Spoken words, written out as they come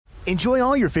Enjoy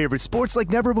all your favorite sports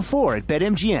like never before at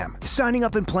BetMGM. Signing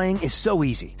up and playing is so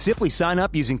easy. Simply sign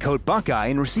up using code Buckeye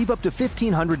and receive up to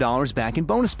 $1,500 back in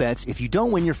bonus bets if you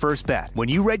don't win your first bet. When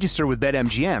you register with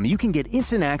BetMGM, you can get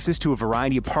instant access to a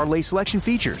variety of parlay selection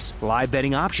features, live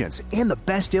betting options, and the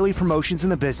best daily promotions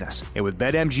in the business. And with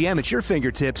BetMGM at your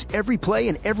fingertips, every play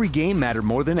and every game matter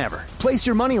more than ever. Place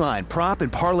your moneyline, prop,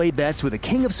 and parlay bets with the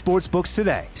king of sportsbooks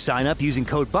today. Sign up using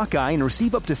code Buckeye and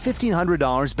receive up to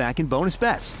 $1,500 back in bonus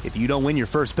bets if you don't win your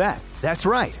first bet. That's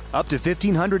right, up to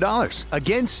 $1,500.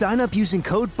 Again, sign up using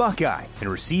code Buckeye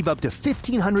and receive up to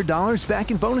 $1,500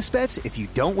 back in bonus bets if you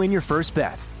don't win your first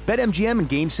bet. BetMGM and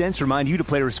GameSense remind you to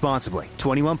play responsibly.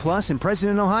 21 plus and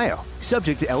present in Ohio.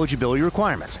 Subject to eligibility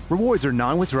requirements. Rewards are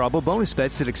non-withdrawable bonus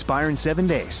bets that expire in 7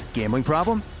 days. Gambling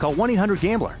problem? Call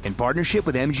 1-800-GAMBLER in partnership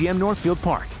with MGM Northfield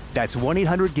Park. That's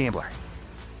 1-800-GAMBLER.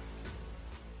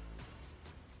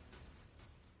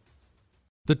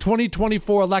 The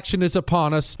 2024 election is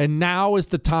upon us, and now is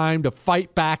the time to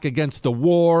fight back against the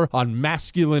war on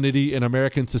masculinity in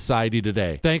American society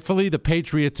today. Thankfully, the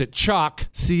patriots at CHOQ,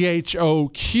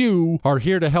 C-H-O-Q, are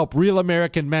here to help real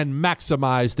American men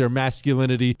maximize their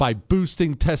masculinity by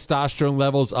boosting testosterone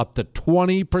levels up to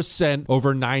 20%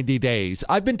 over 90 days.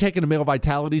 I've been taking a male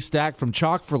vitality stack from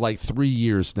CHOQ for like 3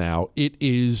 years now. It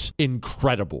is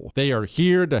incredible. They are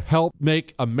here to help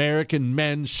make American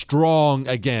men strong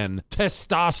again.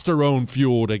 Testosterone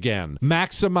fueled again.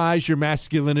 Maximize your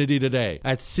masculinity today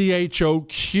at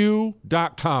CHOQ.com.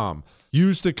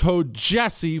 Use the code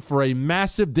Jesse for a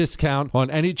massive discount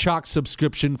on any CHOQ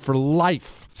subscription for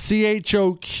life. CHOQ.com,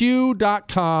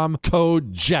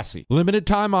 code Jesse. Limited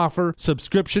time offer.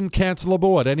 Subscription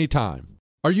cancelable at any time.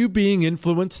 Are you being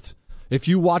influenced? If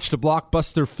you watched a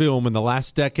blockbuster film in the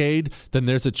last decade, then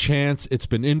there's a chance it's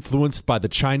been influenced by the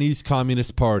Chinese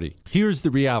Communist Party. Here's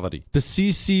the reality. The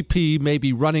CCP may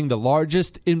be running the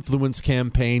largest influence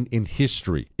campaign in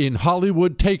history. In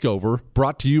Hollywood Takeover,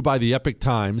 brought to you by the Epic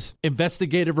Times,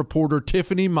 investigative reporter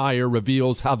Tiffany Meyer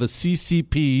reveals how the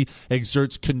CCP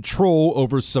exerts control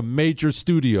over some major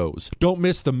studios. Don't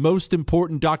miss the most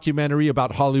important documentary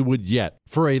about Hollywood yet.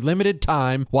 For a limited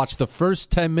time, watch the first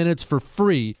 10 minutes for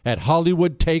free at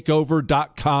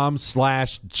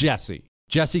HollywoodTakeover.com/Jesse.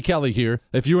 Jesse Kelly here.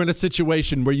 If you're in a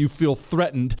situation where you feel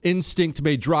threatened, instinct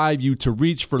may drive you to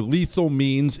reach for lethal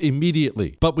means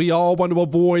immediately. But we all want to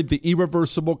avoid the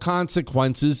irreversible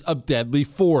consequences of deadly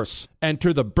force.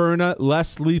 Enter the Byrna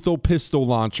less lethal pistol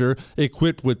launcher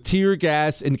equipped with tear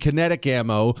gas and kinetic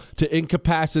ammo to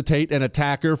incapacitate an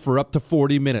attacker for up to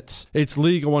 40 minutes. It's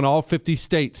legal in all 50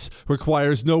 states,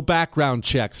 requires no background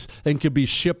checks, and can be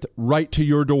shipped right to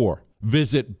your door.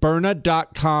 Visit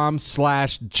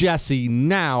Byrna.com/Jesse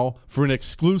now for an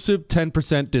exclusive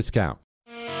 10% discount.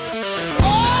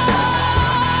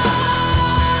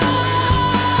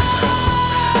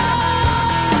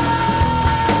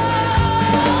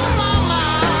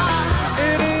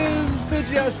 It is the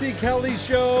Jesse Kelly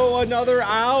Show, another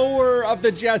hour of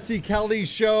the Jesse Kelly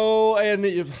Show,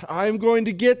 and I'm going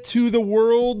to get to the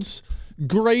world's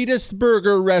greatest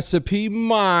burger recipe,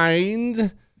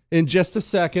 mine, in just a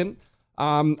second.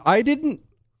 I didn't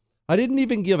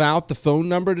even give out the phone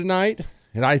number tonight,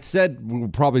 and I said we'll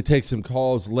probably take some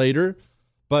calls later.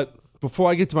 But before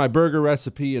I get to my burger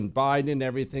recipe and Biden and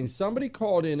everything, somebody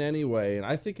called in anyway, and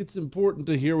I think it's important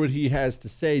to hear what he has to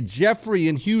say. Jeffrey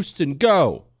in Houston,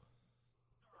 go.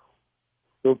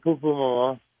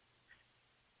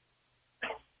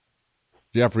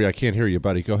 Jeffrey, I can't hear you,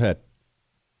 buddy. Go ahead.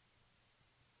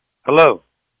 Hello.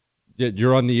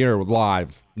 You're on the air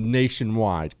live,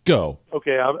 nationwide. Go.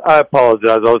 Okay, I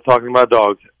apologize. I was talking to my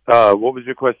dogs. What was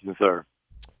your question, sir?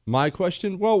 My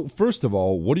question? Well, first of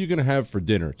all, what are you going to have for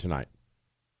dinner tonight?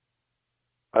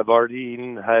 I've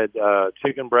already had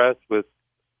chicken breast with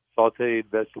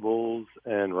sauteed vegetables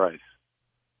and rice.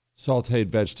 Sauteed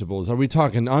vegetables. Are we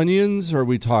talking onions? Are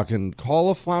we talking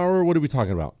cauliflower? What are we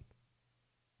talking about?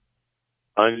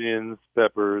 Onions,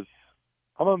 peppers.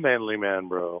 I'm a manly man,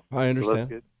 bro. I understand. So let's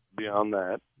get beyond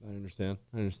that. I understand.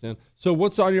 So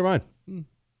what's on your mind?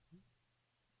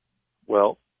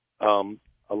 Well, a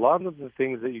lot of the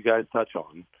things that you guys touch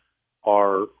on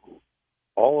are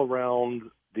all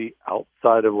around the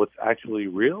outside of what's actually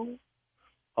real.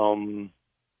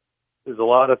 There's a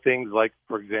lot of things like,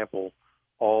 for example,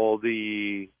 all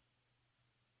the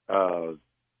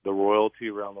royalty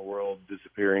around the world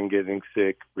disappearing, getting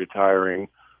sick, retiring,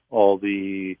 all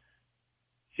the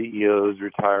CEOs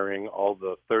retiring, all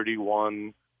the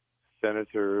 31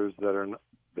 senators that are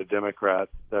the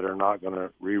Democrats that are not going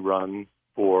to rerun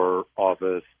for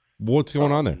office. What's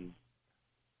going on there?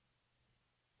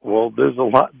 Well, there's a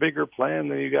lot bigger plan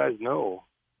than you guys know.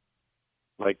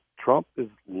 Like, Trump is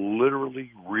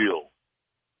literally real.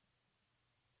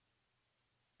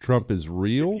 Trump is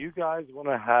real? If you guys want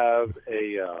to have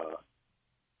a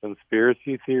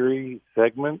conspiracy theory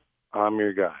segment, I'm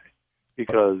your guy.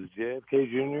 Because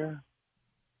JFK Jr.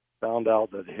 found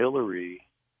out that Hillary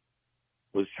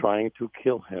was trying to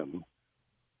kill him.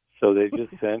 So they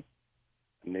just sent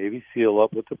a Navy SEAL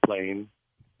up with the plane.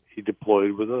 He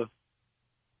deployed with a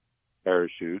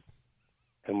parachute.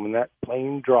 And when that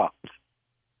plane dropped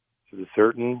to the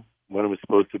certain, when it was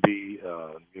supposed to be,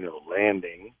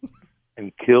 landing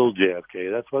and killed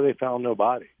JFK, that's why they found no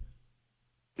body.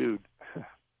 Dude.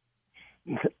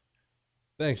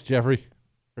 Thanks, Jeffrey.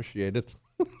 Appreciate it.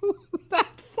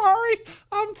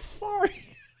 I'm sorry.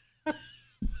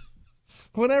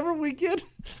 Whenever we get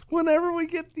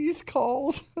these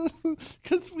calls,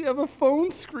 because we have a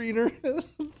phone screener,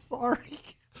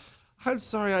 I'm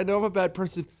sorry. I know I'm a bad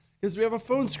person because we have a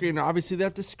phone screener. Obviously, they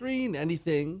have to screen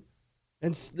anything,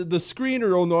 and the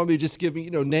screener will normally just give me,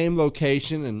 name,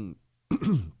 location, and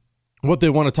what they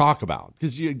want to talk about.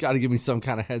 Because you got to give me some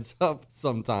kind of heads up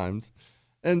sometimes,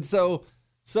 and so.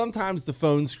 Sometimes the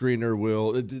phone screener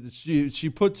will, she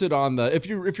puts it on the, if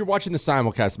you're watching the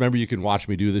simulcast, remember you can watch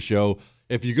me do the show.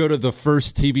 If you go to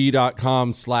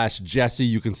thefirsttv.com/Jesse,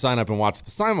 you can sign up and watch the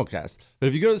simulcast. But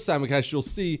if you go to the simulcast, you'll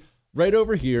see right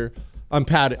over here, I'm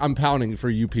pounding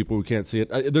for you people who can't see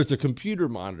it. There's a computer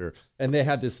monitor, and they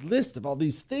have this list of all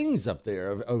these things up there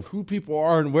of who people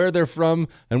are and where they're from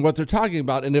and what they're talking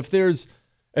about. And if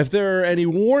there are any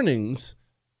warnings,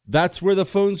 that's where the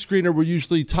phone screener will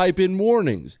usually type in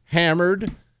warnings.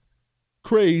 Hammered,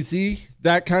 crazy,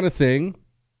 that kind of thing.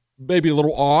 Maybe a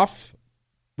little off,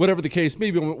 whatever the case may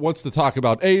be. Wants to talk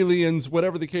about aliens,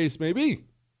 whatever the case may be.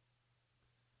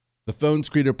 The phone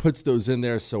screener puts those in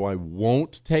there so I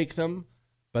won't take them,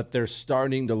 but they're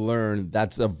starting to learn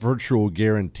that's a virtual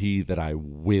guarantee that I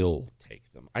will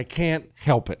take them. I can't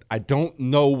help it. I don't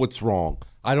know what's wrong.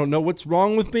 I don't know what's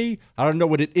wrong with me. I don't know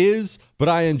what it is, but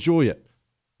I enjoy it.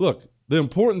 Look, the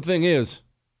important thing is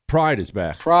pride is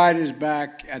back. Pride is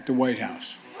back at the White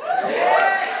House.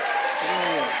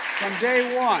 From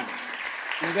day one,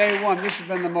 this has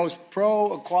been the most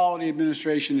pro-equality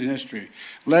administration in history,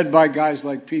 led by guys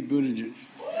like Pete Buttigieg.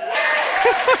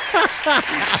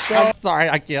 I'm sorry,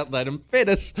 I can't let him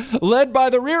finish. Led by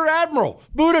the Rear Admiral,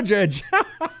 Buttigieg.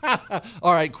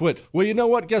 All right, quit. Well, you know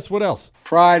what? Guess what else?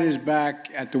 Pride is back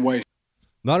at the White House.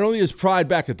 Not only is pride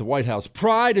back at the White House,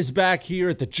 pride is back here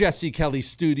at the Jesse Kelly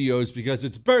Studios because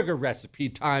it's burger recipe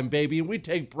time, baby, and we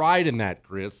take pride in that,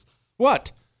 Chris.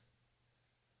 What?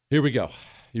 Here we go.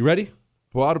 You ready?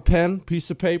 Pull out a pen, piece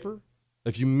of paper.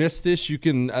 If you missed this, you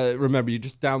can, remember, you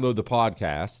just download the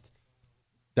podcast.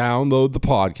 Download the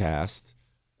podcast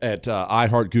at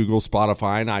iHeart, Google,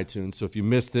 Spotify, and iTunes. So if you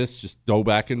missed this, just go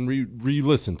back and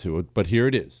re-listen to it. But here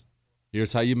it is.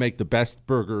 Here's how you make the best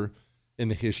burger in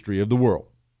the history of the world.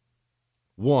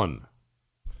 1,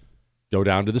 go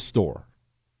down to the store.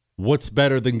 What's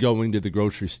better than going to the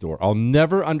grocery store? I'll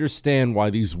never understand why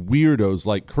these weirdos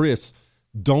like Chris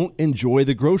don't enjoy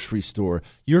the grocery store.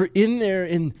 You're in there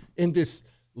in this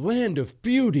land of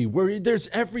beauty where there's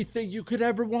everything you could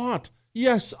ever want.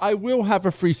 Yes, I will have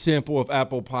a free sample of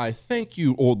apple pie. Thank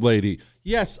you, old lady.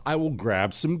 Yes, I will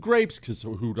grab some grapes because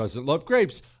who doesn't love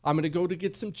grapes? I'm going to go to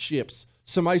get some chips.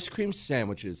 Some ice cream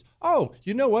sandwiches. Oh,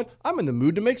 you know what? I'm in the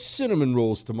mood to make cinnamon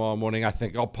rolls tomorrow morning. I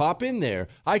think I'll pop in there.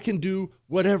 I can do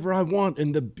whatever I want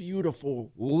in the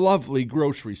beautiful, lovely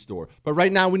grocery store. But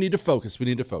right now we need to focus.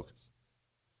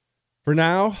 For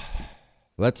now,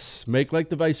 let's make like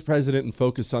the vice president and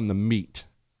focus on the meat.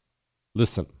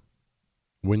 Listen,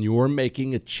 when you're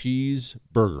making a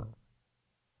cheeseburger,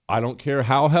 I don't care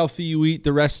how healthy you eat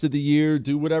the rest of the year.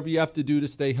 Do whatever you have to do to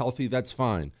stay healthy. That's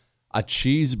fine. A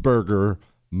cheeseburger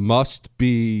must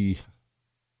be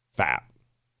fat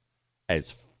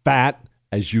as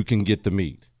you can get the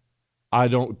meat.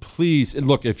 Please,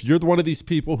 look, if you're one of these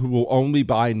people who will only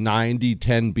buy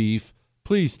 90-10 beef,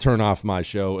 please turn off my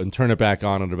show and turn it back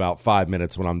on in about 5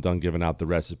 minutes when I'm done giving out the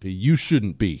recipe. You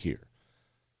shouldn't be here.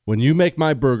 When you make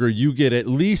my burger, you get at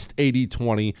least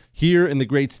 80-20. Here in the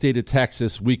great state of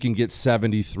Texas, we can get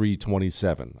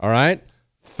 73-27, all right?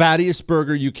 Fattiest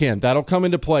burger you can. That'll come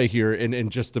into play here in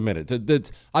just a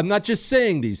minute. I'm not just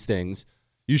saying these things.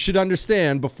 You should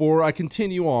understand before I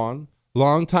continue on.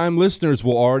 Longtime listeners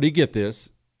will already get this.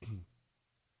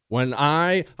 When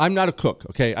I'm not a cook,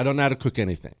 okay? I don't know how to cook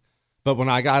anything. But when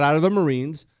I got out of the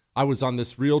Marines, I was on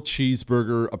this real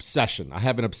cheeseburger obsession. I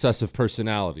have an obsessive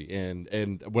personality,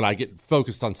 and when I get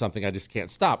focused on something, I just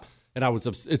can't stop. And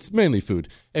it's mainly food.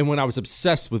 And when I was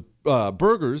obsessed with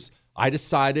burgers, I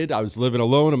decided I was living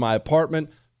alone in my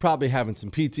apartment, probably having some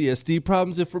PTSD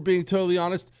problems if we're being totally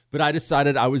honest, but I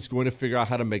decided I was going to figure out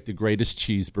how to make the greatest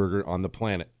cheeseburger on the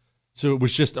planet. So it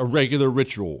was just a regular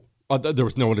ritual. There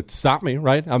was no one to stop me,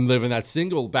 right? I'm living that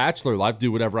single bachelor life, do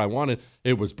whatever I wanted.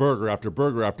 It was burger after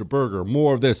burger after burger,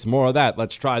 more of this, more of that.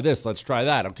 Let's try this, let's try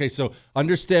that. Okay, so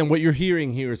understand what you're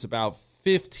hearing here is about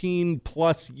 15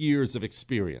 plus years of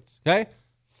experience, okay?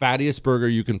 Fattiest burger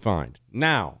you can find.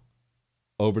 Now,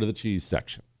 over to the cheese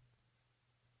section.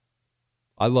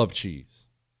 I love cheese.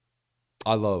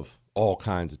 I love all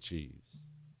kinds of cheese.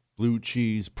 Blue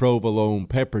cheese, provolone,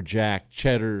 pepper jack,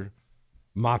 cheddar,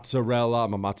 mozzarella.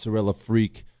 I'm a mozzarella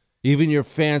freak. Even your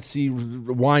fancy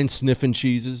wine-sniffing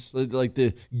cheeses, like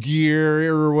the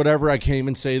Gruyere or whatever. I can't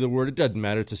even say the word. It doesn't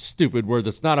matter. It's a stupid word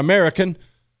that's not American.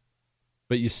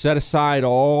 But you set aside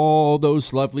all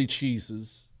those lovely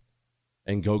cheeses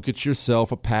and go get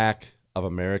yourself a pack of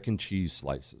American cheese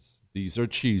slices. These are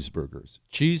cheeseburgers.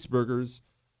 Cheeseburgers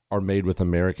are made with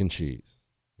American cheese.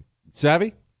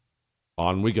 Savvy?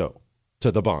 On we go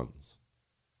to the buns.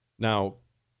 Now,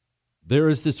 there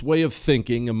is this way of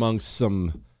thinking amongst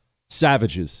some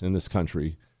savages in this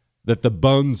country that the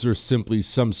buns are simply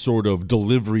some sort of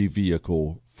delivery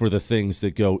vehicle for the things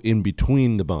that go in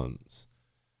between the buns.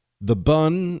 The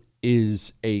bun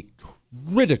is a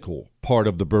critical part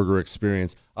of the burger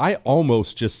experience. I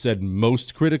almost just said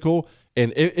most critical,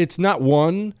 and it's not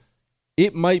one.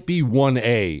 It might be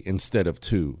 1A instead of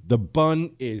 2. The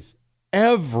bun is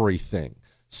everything.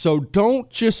 So don't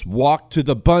just walk to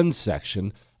the bun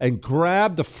section and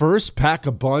grab the first pack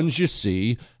of buns you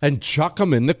see and chuck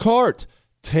them in the cart.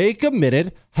 Take a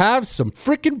minute, have some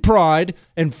freaking pride,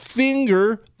 and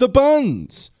finger the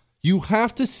buns. You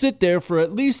have to sit there for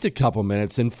at least a couple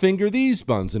minutes and finger these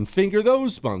buns and finger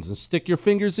those buns and stick your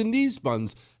fingers in these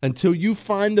buns until you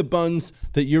find the buns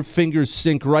that your fingers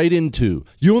sink right into.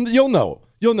 You'll know.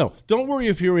 You'll know. Don't worry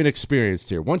if you're inexperienced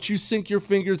here. Once you sink your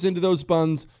fingers into those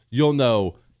buns, you'll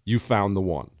know you found the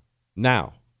one.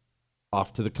 Now,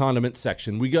 off to the condiment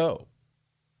section we go.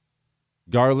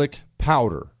 Garlic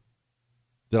powder.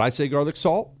 Did I say garlic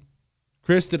salt?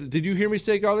 Chris, did you hear me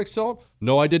say garlic salt?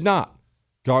 No, I did not.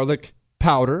 Garlic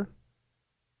powder,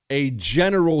 a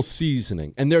general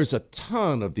seasoning. And there's a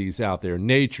ton of these out there.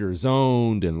 Nature's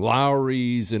Owned and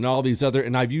Lowry's and all these other,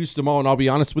 and I've used them all, and I'll be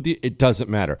honest with you, it doesn't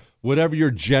matter. Whatever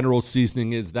your general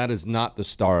seasoning is, that is not the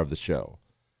star of the show.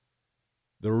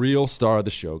 The real star of the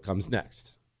show comes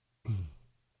next.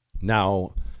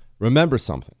 Now, remember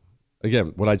something.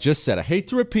 Again, what I just said, I hate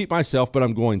to repeat myself, but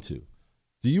I'm going to.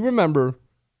 Do you remember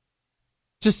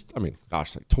like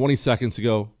 20 seconds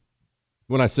ago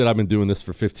when I said I've been doing this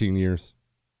for 15 years?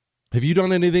 Have you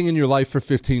done anything in your life for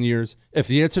 15 years? If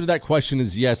the answer to that question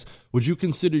is yes, would you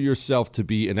consider yourself to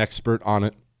be an expert on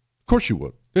it? Of course you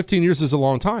would. 15 years is a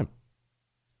long time.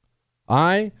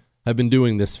 I have been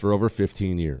doing this for over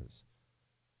 15 years.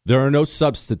 There are no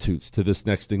substitutes to this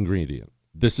next ingredient.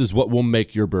 This is what will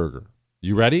make your burger.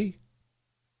 You ready?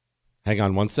 Hang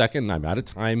on one second. I'm out of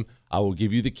time. I will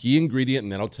give you the key ingredient,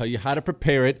 and then I'll tell you how to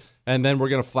prepare it. And then we're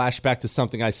going to flash back to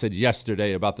something I said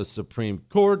yesterday about the Supreme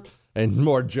Court and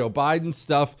more Joe Biden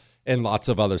stuff and lots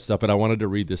of other stuff. But I wanted to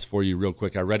read this for you real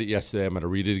quick. I read it yesterday. I'm going to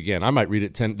read it again. I might read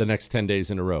it the next 10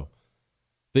 days in a row.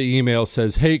 The email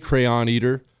says, "Hey, Crayon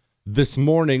Eater, this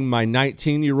morning my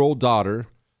 19-year-old daughter,"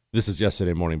 this is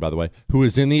yesterday morning, by the way, "who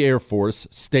is in the Air Force,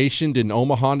 stationed in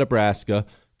Omaha, Nebraska,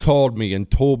 called me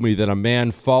and told me that a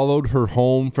man followed her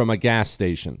home from a gas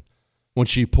station. When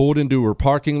she pulled into her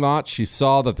parking lot, she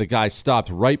saw that the guy stopped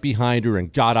right behind her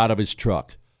and got out of his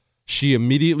truck. She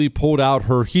immediately pulled out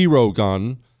her hero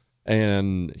gun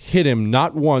and hit him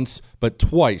not once, but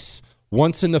twice,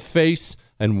 once in the face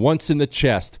and once in the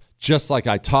chest, just like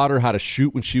I taught her how to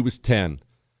shoot when she was 10.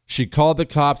 She called the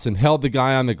cops and held the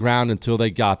guy on the ground until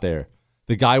they got there.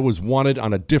 The guy was wanted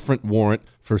on a different warrant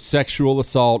for sexual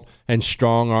assault and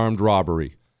strong-armed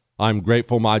robbery. I'm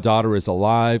grateful my daughter is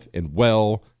alive and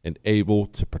well and able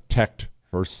to protect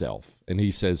herself." And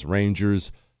he says,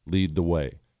 "Rangers, lead the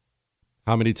way."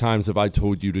 How many times have I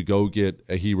told you to go get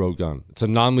a hero gun? It's a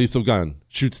non-lethal gun.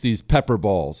 Shoots these pepper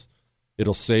balls.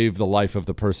 It'll save the life of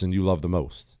the person you love the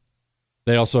most.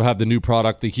 They also have the new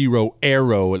product, the Hero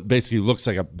Arrow. It basically looks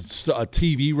like a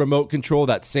TV remote control,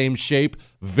 that same shape.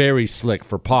 Very slick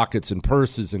for pockets and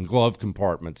purses and glove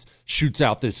compartments. Shoots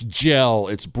out this gel.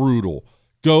 It's brutal.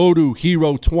 Go to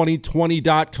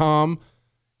hero2020.com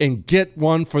and get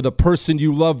one for the person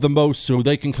you love the most so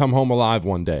they can come home alive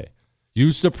one day.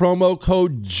 Use the promo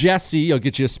code Jesse. I'll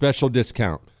get you a special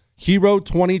discount.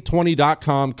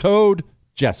 Hero2020.com, code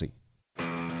Jesse.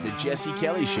 The Jesse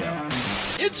Kelly Show.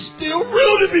 It's still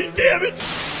real to me, damn it!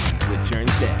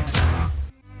 Returns next.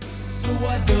 So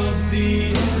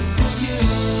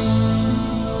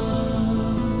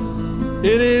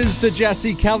It is the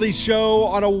Jesse Kelly Show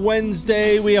on a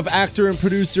Wednesday. We have actor and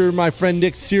producer, my friend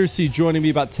Nick Searcy, joining me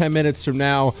about 10 minutes from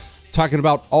now, talking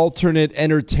about alternate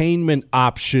entertainment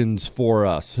options for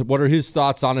us. What are his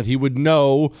thoughts on it? He would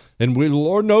know, and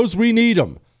Lord knows we need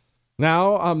them.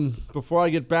 Now, before I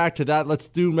get back to that, let's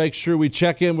make sure we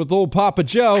check in with old Papa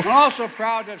Joe. I'm also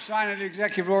proud to have signed an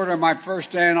executive order on my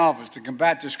first day in office to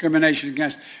combat discrimination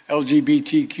against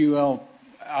LGBTQI,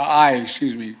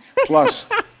 plus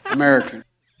American.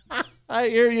 I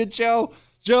hear you, Joe.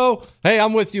 Joe, hey,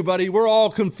 I'm with you, buddy. We're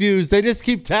all confused. They just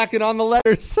keep tacking on the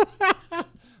letters.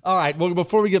 All right, well,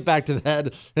 before we get back to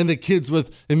that and the kids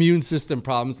with immune system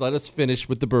problems, let us finish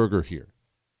with the burger here.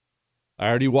 I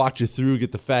already walked you through,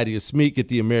 get the fattiest meat, get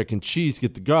the American cheese,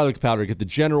 get the garlic powder, get the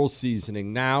general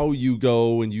seasoning. Now you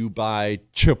go and you buy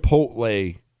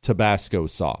Chipotle Tabasco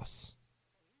sauce.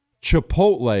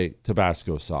 Chipotle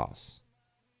Tabasco sauce.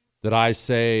 Did I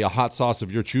say a hot sauce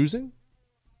of your choosing?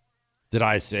 Did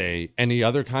I say any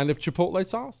other kind of Chipotle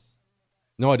sauce?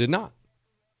 No, I did not.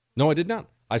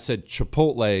 I said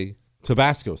Chipotle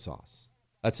Tabasco sauce.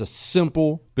 That's a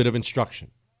simple bit of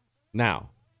instruction. Now,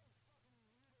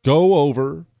 go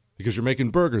over, because you're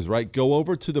making burgers, right? Go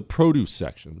over to the produce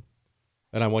section,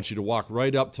 and I want you to walk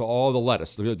right up to all the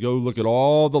lettuce. Go look at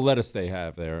all the lettuce they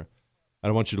have there. And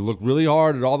I want you to look really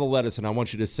hard at all the lettuce, and I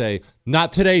want you to say,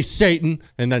 "Not today, Satan,"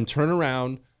 and then turn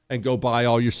around and go buy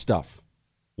all your stuff.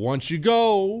 Once you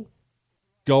go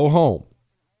home.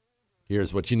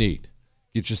 Here's what you need.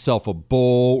 Get yourself a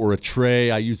bowl or a tray.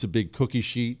 I use a big cookie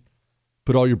sheet.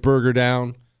 Put all your burger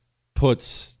down. Put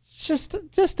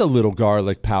just a little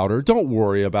garlic powder. Don't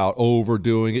worry about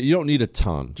overdoing it. You don't need a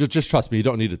ton. Just trust me, you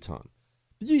don't need a ton.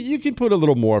 You can put a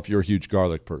little more if you're a huge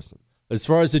garlic person. As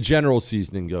far as the general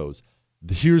seasoning goes,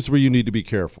 here's where you need to be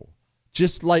careful.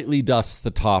 Just lightly dust the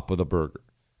top of the burger.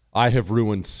 I have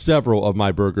ruined several of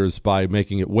my burgers by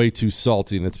making it way too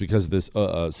salty, and it's because of this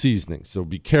seasoning. So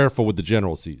be careful with the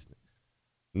general seasoning.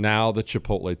 Now the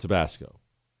Chipotle Tabasco.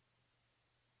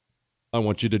 I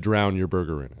want you to drown your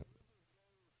burger in it.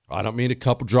 I don't mean a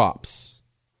couple drops.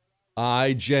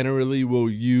 I generally will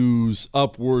use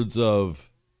upwards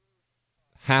of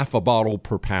half a bottle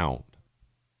per pound.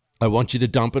 I want you to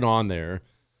dump it on there,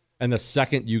 and the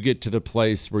second you get to the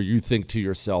place where you think to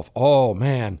yourself, "Oh,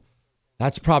 man,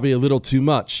 that's probably a little too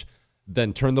much,"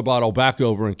 then turn the bottle back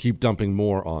over and keep dumping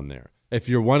more on there. If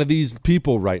you're one of these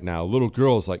people right now, little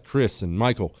girls like Chris and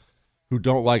Michael, who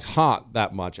don't like hot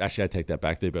that much. Actually, I take that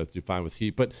back. They both do fine with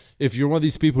heat. But if you're one of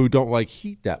these people who don't like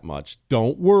heat that much,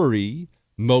 don't worry.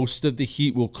 Most of the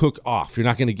heat will cook off. You're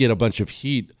not going to get a bunch of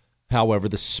heat. However,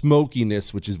 the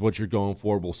smokiness, which is what you're going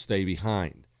for, will stay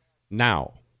behind.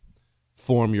 Now,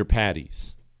 form your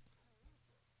patties.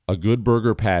 A good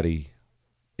burger patty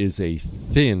is a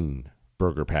thin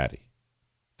burger patty.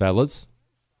 Fellas,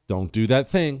 don't do that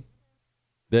thing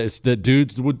that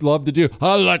dudes would love to do.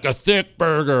 "I like a thick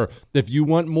burger." If you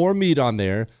want more meat on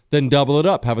there, then double it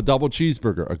up. Have a double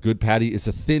cheeseburger. A good patty is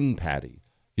a thin patty.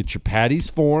 Get your patties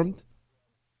formed.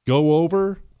 Go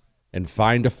over and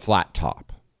find a flat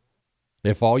top.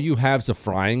 If all you have is a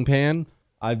frying pan,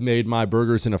 I've made my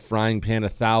burgers in a frying pan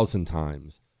 1,000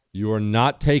 times. You are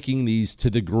not taking these to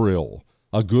the grill.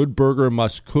 A good burger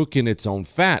must cook in its own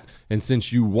fat. And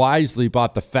since you wisely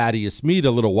bought the fattiest meat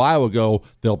a little while ago,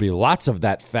 there'll be lots of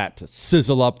that fat to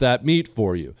sizzle up that meat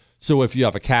for you. So if you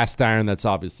have a cast iron, that's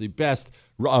obviously best.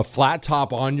 A flat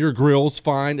top on your grill's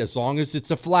fine, as long as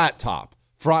it's a flat top.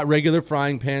 Regular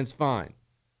frying pan's fine.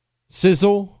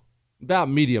 Sizzle, about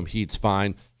medium heat's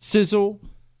fine. Sizzle,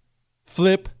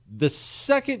 flip. The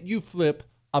second you flip,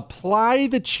 apply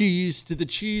the cheese to the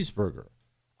cheeseburger.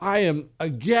 I am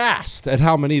aghast at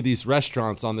how many of these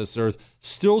restaurants on this earth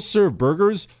still serve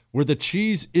burgers where the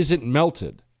cheese isn't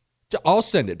melted. I'll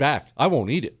send it back. I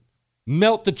won't eat it.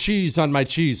 Melt the cheese on my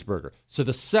cheeseburger. So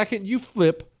the second you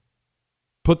flip,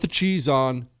 put the cheese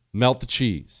on, melt the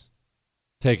cheese.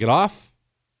 Take it off,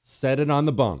 set it on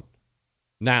the bun.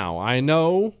 Now, I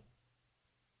know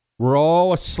we're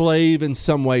all a slave in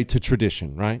some way to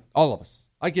tradition, right? All of us.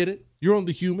 I get it. You're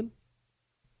only human.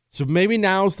 So maybe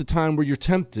now's the time where you're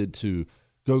tempted to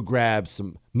go grab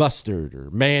some mustard or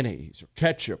mayonnaise or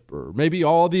ketchup or maybe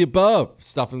all the above,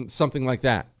 something like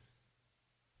that.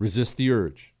 Resist the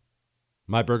urge.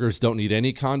 My burgers don't need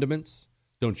any condiments.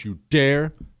 Don't you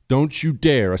dare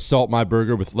assault my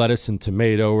burger with lettuce and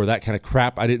tomato or that kind of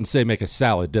crap. I didn't say make a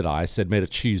salad, did I? I said made a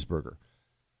cheeseburger.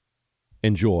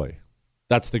 Enjoy.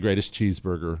 That's the greatest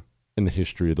cheeseburger in the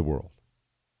history of the world.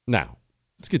 Now,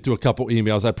 let's get to a couple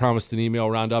emails. I promised an email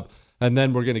roundup, and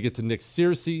then we're going to get to Nick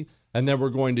Searcy. And then we're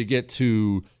going to get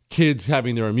to kids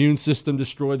having their immune system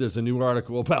destroyed. There's a new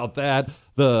article about that.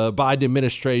 The Biden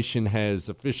administration has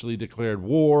officially declared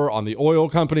war on the oil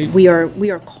companies. We are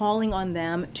calling on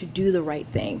them to do the right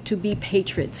thing, to be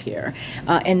patriots here,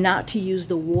 and not to use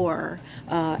the war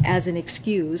as an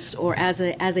excuse or as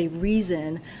a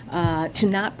reason to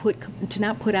not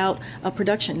put out a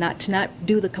production, to not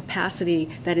do the capacity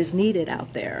that is needed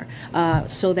out there,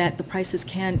 so that the prices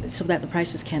can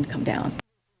come down.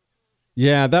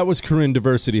 Yeah, that was Corinne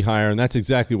Diversity Hire, and that's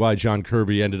exactly why John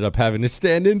Kirby ended up having to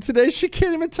stand in today. She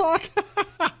can't even talk.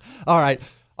 All right,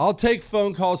 I'll take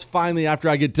phone calls finally after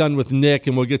I get done with Nick,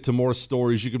 and we'll get to more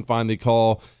stories. You can finally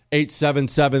call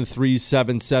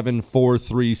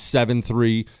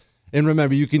 877-377-4373. And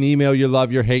remember, you can email your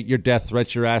love, your hate, your death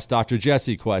threats, your Ask Dr.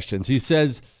 Jesse questions. He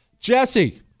says,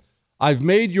 Jesse, I've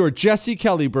made your Jesse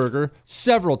Kelly burger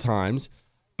several times,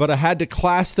 but I had to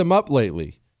class them up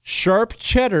lately. Sharp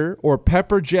cheddar or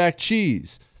pepper jack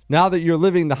cheese. Now that you're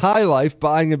living the high life,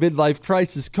 buying a midlife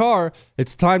crisis car,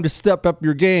 it's time to step up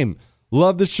your game.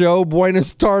 Love the show.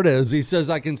 Buenas tardes. He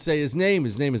says I can say his name.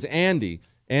 His name is Andy.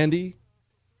 Andy,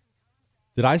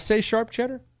 did I say sharp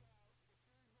cheddar?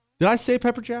 Did I say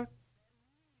pepper jack?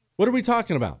 What are we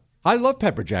talking about? I love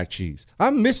pepper jack cheese.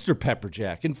 I'm Mr. Pepper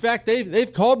Jack. In fact,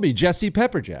 they've called me Jesse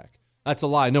Pepper Jack. That's a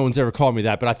lie. No one's ever called me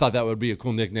that, but I thought that would be a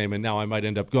cool nickname, and now I might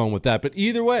end up going with that. But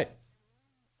either way,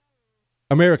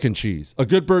 American cheese. A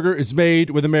good burger is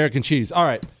made with American cheese. All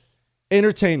right,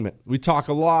 entertainment. We talk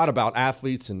a lot about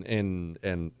athletes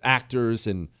and actors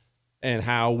and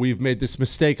how we've made this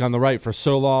mistake on the right for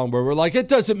so long where we're like, it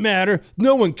doesn't matter.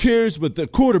 No one cares what the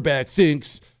quarterback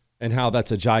thinks, and how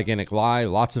that's a gigantic lie.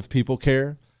 Lots of people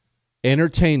care.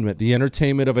 Entertainment, the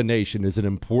entertainment of a nation, is an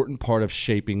important part of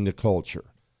shaping the culture.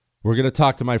 We're going to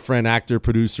talk to my friend, actor,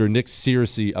 producer Nick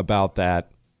Searcy about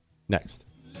that next.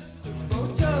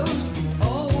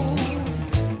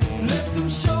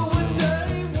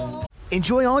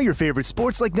 Enjoy all your favorite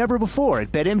sports like never before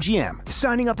at BetMGM.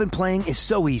 Signing up and playing is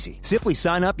so easy. Simply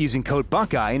sign up using code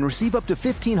Buckeye and receive up to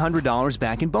 $1,500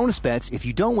 back in bonus bets if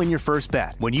you don't win your first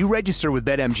bet. When you register with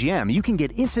BetMGM, you can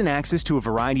get instant access to a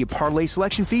variety of parlay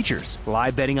selection features,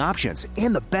 live betting options,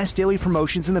 and the best daily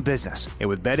promotions in the business. And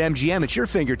with BetMGM at your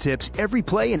fingertips, every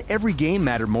play and every game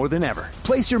matter more than ever.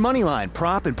 Place your moneyline,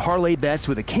 prop, and parlay bets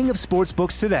with the king of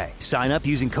sportsbooks today. Sign up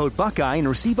using code Buckeye and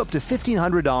receive up to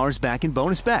 $1,500 back in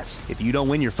bonus bets if you don't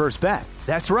win your first bet.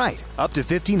 That's right, up to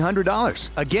 $1,500.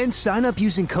 Again, sign up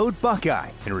using code Buckeye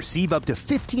and receive up to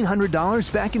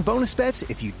 $1,500 back in bonus bets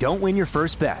if you don't win your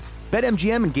first bet.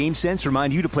 BetMGM and GameSense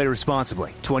remind you to play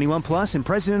responsibly. 21 plus and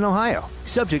present in Ohio.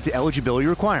 Subject to eligibility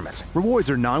requirements.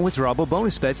 Rewards are non-withdrawable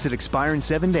bonus bets that expire in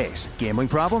 7 days. Gambling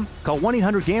problem? Call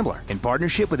 1-800-GAMBLER in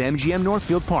partnership with MGM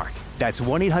Northfield Park. That's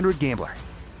 1-800-GAMBLER.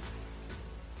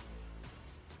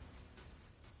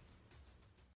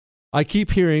 I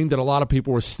keep hearing that a lot of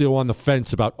people are still on the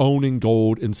fence about owning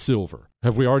gold and silver.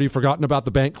 Have we already forgotten about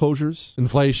the bank closures,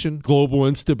 inflation, global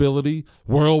instability,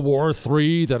 World War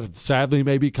III that sadly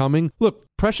may be coming? Look,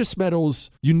 precious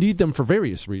metals, you need them for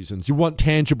various reasons. You want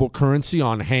tangible currency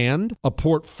on hand, a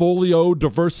portfolio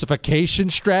diversification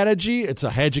strategy. It's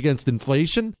a hedge against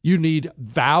inflation. You need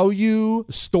value,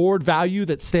 stored value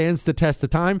that stands the test of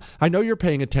time. I know you're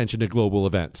paying attention to global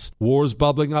events. Wars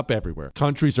bubbling up everywhere.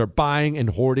 Countries are buying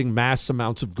and hoarding mass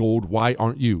amounts of gold. Why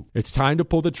aren't you? It's time to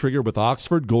pull the trigger with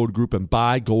Oxford Gold Group and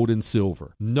buy gold and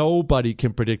silver. Nobody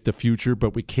can predict the future,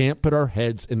 but we can't put our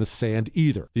heads in the sand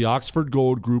either. The Oxford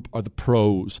Gold Group are the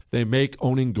pros. They make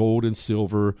owning gold and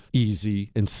silver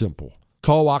easy and simple.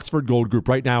 Call Oxford Gold Group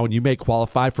right now and you may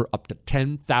qualify for up to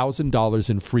 $10,000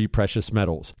 in free precious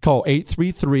metals. Call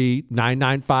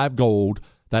 833-995-GOLD.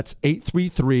 That's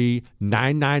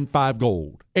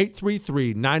 833-995-GOLD.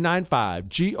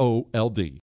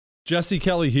 833-995-GOLD. Jesse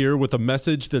Kelly here with a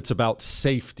message that's about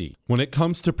safety. When it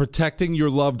comes to protecting your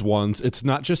loved ones, it's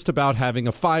not just about having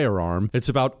a firearm. It's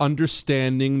about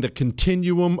understanding the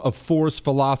continuum of force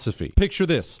philosophy. Picture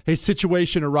this. A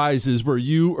situation arises where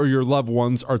you or your loved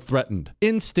ones are threatened.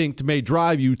 Instinct may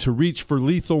drive you to reach for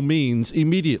lethal means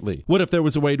immediately. What if there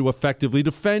was a way to effectively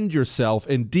defend yourself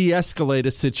and de-escalate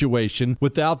a situation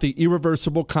without the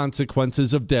irreversible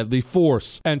consequences of deadly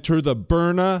force? Enter the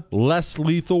Byrna less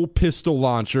lethal pistol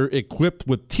launcher equipped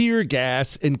with tear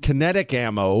gas and kinetic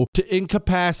ammo to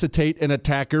incapacitate an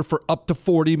attacker for up to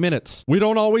 40 minutes. We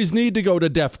don't always need to go to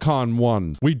DEFCON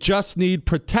 1. We just need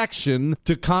protection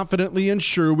to confidently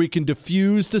ensure we can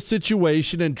defuse the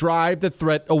situation and drive the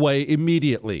threat away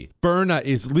immediately. Byrna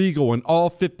is legal in all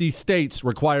 50 states,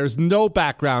 requires no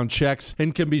background checks,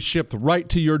 and can be shipped right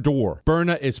to your door.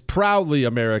 Byrna is proudly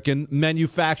American,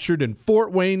 manufactured in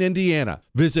Fort Wayne, Indiana.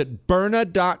 Visit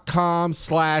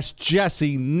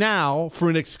Byrna.com/Jesse now for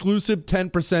an exclusive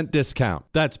 10% discount.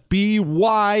 That's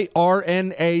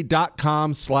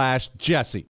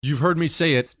BYRNA.com/Jesse. You've heard me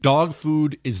say it, dog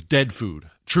food is dead food.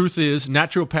 Truth is,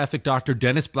 naturopathic Dr.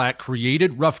 Dennis Black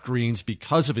created Rough Greens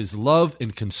because of his love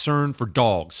and concern for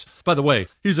dogs. By the way,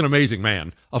 he's an amazing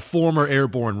man, a former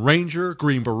airborne ranger,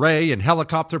 Green Beret, and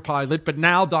helicopter pilot, but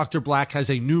now Dr. Black has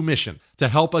a new mission: to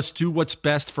help us do what's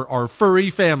best for our furry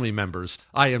family members.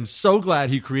 I am so glad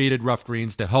he created Rough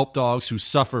Greens to help dogs who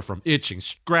suffer from itching,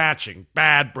 scratching,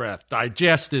 bad breath,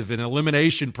 digestive and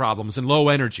elimination problems, and low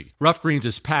energy. Rough Greens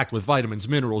is packed with vitamins,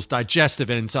 minerals, digestive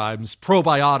enzymes,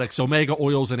 probiotics, omega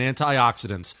oils, and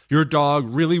antioxidants. Your dog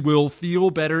really will feel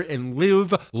better and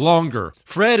live longer.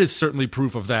 Fred is certainly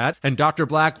proof of that, and Dr.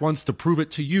 Black wants to prove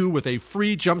it to you with a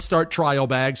free Jumpstart trial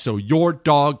bag so your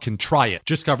dog can try it.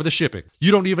 Just cover the shipping.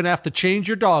 You don't even have to change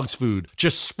your dog's food.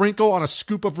 Just sprinkle on a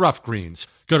scoop of Rough Greens.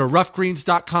 Go to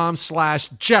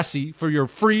roughgreens.com/Jesse for your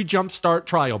free Jumpstart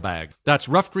trial bag. That's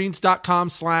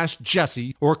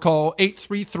roughgreens.com/Jesse or call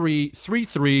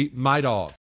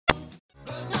 833-33-MY-DOG.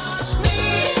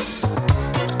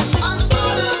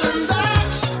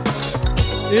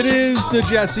 It is the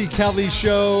Jesse Kelly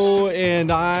Show,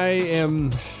 and I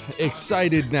am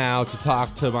excited now to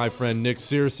talk to my friend Nick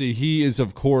Searcy. He is,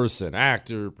 of course, an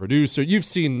actor, producer. You've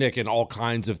seen Nick in all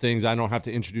kinds of things. I don't have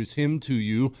to introduce him to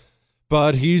you,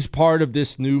 but he's part of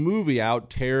this new movie out,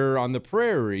 Terror on the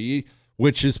Prairie,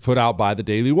 which is put out by the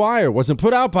Daily Wire. It wasn't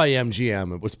put out by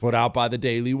MGM. It was put out by the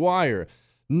Daily Wire.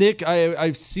 Nick,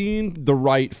 I've seen the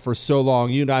right for so long.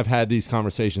 You and I have had these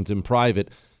conversations in private.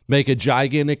 Make a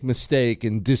gigantic mistake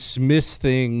and dismiss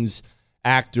things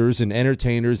actors and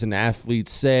entertainers and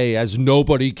athletes say as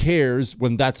nobody cares,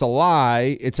 when that's a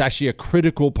lie. It's actually a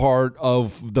critical part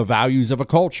of the values of a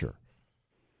culture.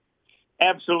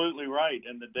 Absolutely right.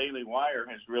 And the Daily Wire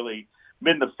has really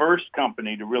been the first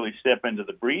company to really step into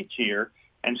the breach here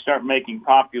and start making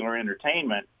popular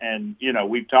entertainment. And, you know,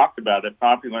 we've talked about it.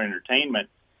 Popular entertainment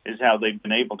is how they've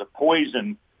been able to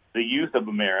poison the youth of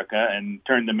America and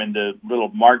turn them into little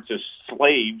Marxist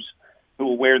slaves who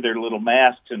will wear their little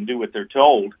masks and do what they're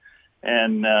told.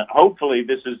 And hopefully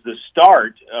this is the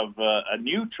start of a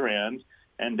new trend,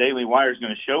 and Daily Wire is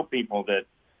going to show people that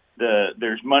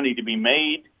there's money to be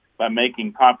made by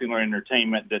making popular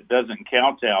entertainment that doesn't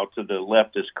kowtow to the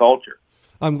leftist culture.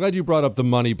 I'm glad you brought up the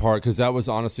money part, because that was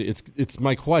honestly, it's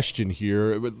my question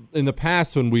here. In the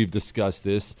past when we've discussed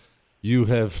this, you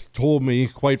have told me,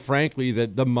 quite frankly,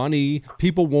 that the money,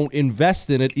 people won't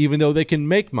invest in it even though they can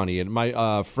make money. And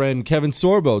my friend Kevin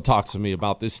Sorbo talks to me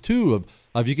about this too,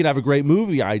 of you can have a great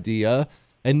movie idea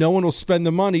and no one will spend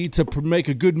the money to make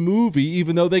a good movie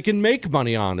even though they can make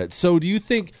money on it. So do you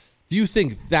think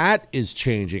that is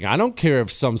changing? I don't care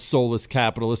if some soulless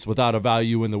capitalist without a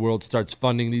value in the world starts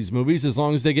funding these movies as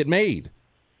long as they get made.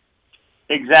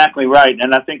 Exactly right.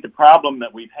 And I think the problem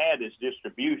that we've had is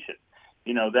distribution.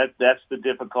 You know, that's the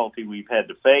difficulty we've had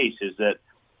to face, is that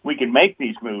we can make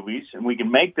these movies and we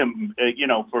can make them,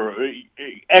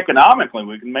 economically,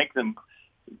 we can make them,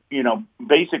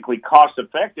 basically cost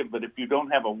effective. But if you don't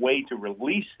have a way to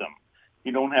release them,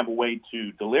 you don't have a way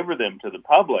to deliver them to the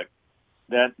public,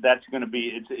 that's going to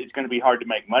be, it's going to be hard to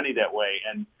make money that way.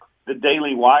 And the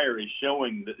Daily Wire is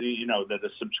showing that, that a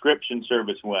subscription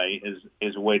service way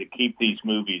is a way to keep these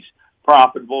movies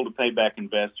profitable, to pay back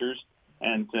investors,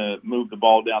 and to move the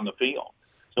ball down the field.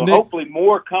 So Nick, hopefully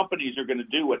more companies are going to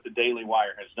do what the Daily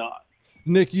Wire has done.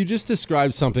 Nick, you just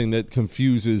described something that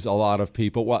confuses a lot of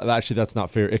people. Well, actually, that's not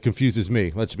fair. It confuses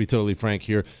me. Let's be totally frank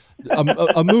here.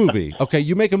 A movie. Okay,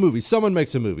 you make a movie. Someone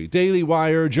makes a movie. Daily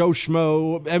Wire, Joe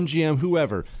Schmo, MGM,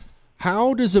 whoever.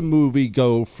 How does a movie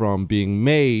go from being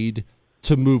made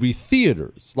to movie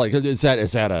theaters? Like, is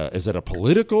that a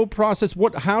political process?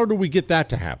 How do we get that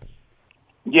to happen?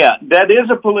 Yeah, that is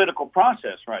a political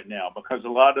process right now, because a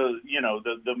lot of,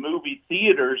 the movie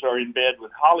theaters are in bed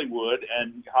with Hollywood,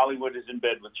 and Hollywood is in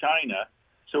bed with China.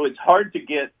 So it's hard to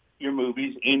get your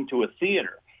movies into a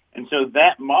theater. And so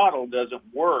that model doesn't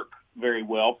work very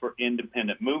well for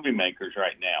independent movie makers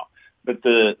right now. But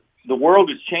the world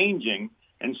is changing,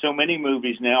 and so many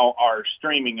movies now are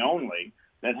streaming only.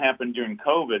 That happened during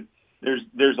COVID.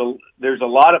 there's a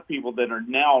lot of people that are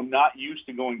now not used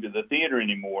to going to the theater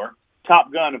anymore.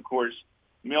 Top Gun, of course,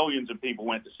 millions of people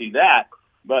went to see that.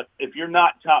 But if you're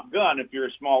not Top Gun, if you're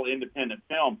a small independent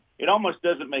film, it almost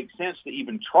doesn't make sense to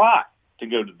even try to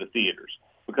go to the theaters,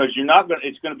 because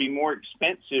it's going to be more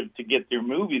expensive to get their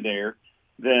movie there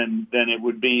than it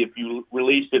would be if you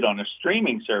released it on a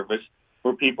streaming service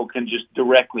where people can just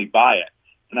directly buy it.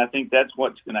 And I think that's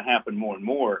what's going to happen more and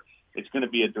more. It's going to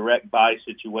be a direct buy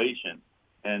situation,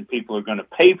 and people are going to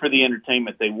pay for the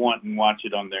entertainment they want and watch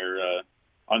it on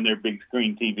their big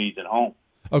screen TVs at home.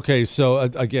 Okay, so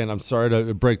again, I'm sorry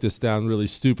to break this down really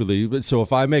stupidly, but so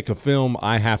if I make a film,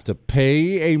 I have to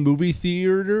pay a movie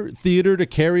theater to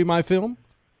carry my film?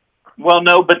 Well,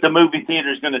 no, but the movie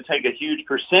theater is going to take a huge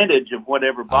percentage of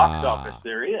whatever box office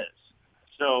there is.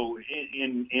 So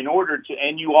in order to,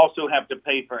 and you also have to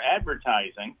pay for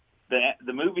advertising.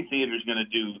 The movie theater is going to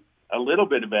do a little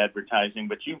bit of advertising,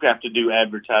 but you have to do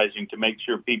advertising to make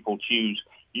sure people choose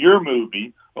your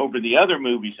movie over the other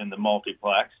movies in the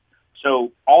multiplex.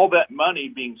 So all that money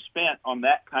being spent on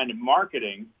that kind of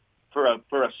marketing for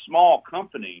a small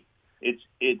company, it's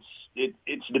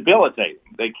debilitating.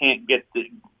 They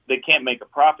can't make a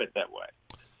profit that way.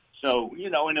 So,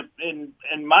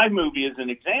 in my movie as an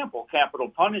example, Capital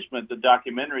Punishment, the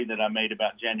documentary that I made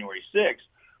about January 6th,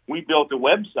 we built a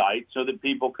website so that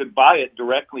people could buy it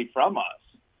directly from us.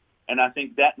 And I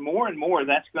think that more and more,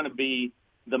 that's going to be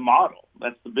the model.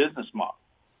 That's the business model.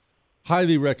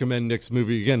 Highly recommend Nick's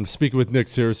movie. Again, speaking with Nick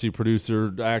Searcy,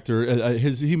 producer, actor.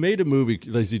 He made a movie,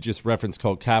 as he just referenced,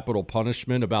 called Capital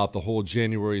Punishment, about the whole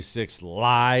January 6th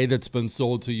lie that's been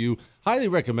sold to you. Highly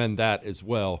recommend that as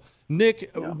well.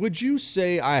 Nick, would you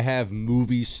say I have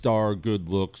movie star good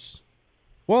looks?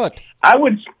 What? I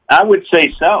would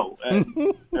say so,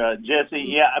 Jesse.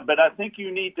 Yeah, but I think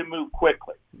you need to move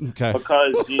quickly. Okay.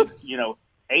 Because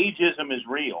ageism is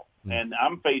real, and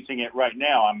I'm facing it right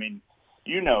now. I mean,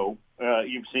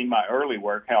 you've seen my early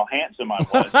work, how handsome I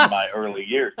was in my early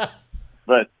years.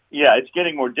 But yeah, it's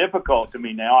getting more difficult to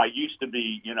me now. I used to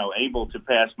be, able to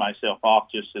pass myself off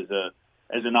just as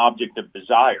an object of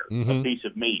desire, a piece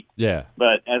of meat. Yeah.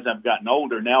 But as I've gotten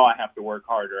older, now I have to work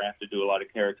harder. I have to do a lot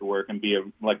of character work and be a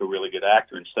really good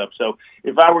actor and stuff. So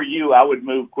if I were you, I would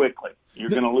move quickly. You're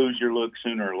going to lose your look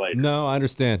sooner or later. No, I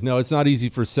understand. No, it's not easy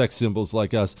for sex symbols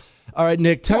like us. All right,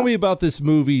 Nick, tell me about this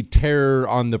movie, Terror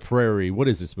on the Prairie. What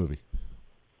is this movie?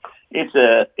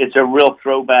 It's a real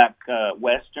throwback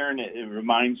Western. It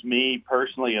reminds me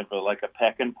personally of a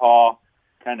Peckinpah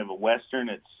kind of a Western.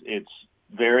 It's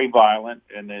very violent,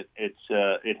 and it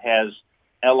has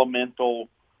elemental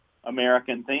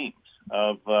American themes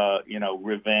of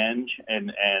revenge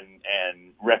and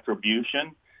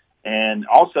retribution, and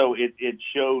also it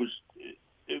shows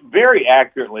very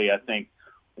accurately, I think,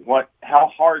 how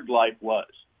hard life was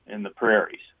in the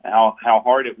prairies, how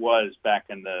hard it was back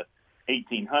in the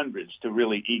 1800s to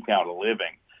really eke out a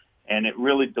living, and it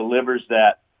really delivers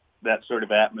that sort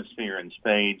of atmosphere in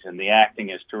spades, and the acting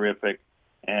is terrific.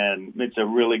 And it's a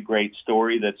really great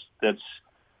story that's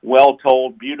well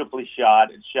told, beautifully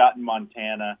shot. It's shot in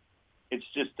Montana. It's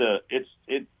just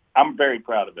I'm very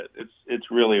proud of it.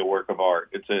 It's really a work of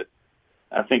art.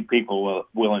 I think people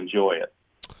will enjoy it.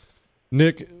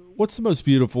 Nick, what's the most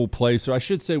beautiful place, or I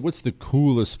should say, what's the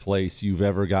coolest place you've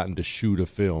ever gotten to shoot a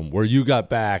film where you got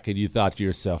back and you thought to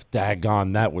yourself,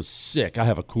 daggone, that was sick. I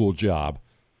have a cool job.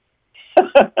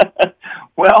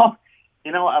 Well,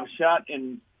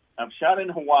 I've shot in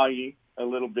Hawaii a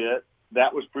little bit.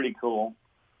 That was pretty cool.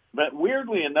 But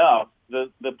weirdly enough,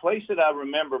 the place that I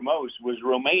remember most was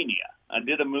Romania. I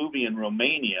did a movie in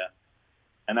Romania,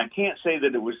 and I can't say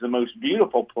that it was the most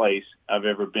beautiful place I've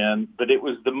ever been, but it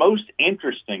was the most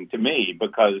interesting to me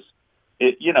because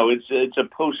it's a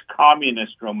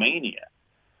post-communist Romania,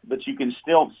 but you can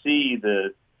still see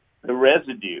the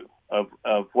residue of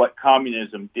what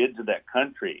communism did to that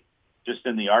country, just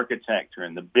in the architecture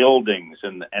and the buildings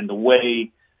and the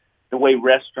way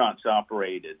restaurants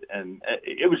operated. And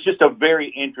it was just a very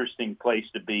interesting place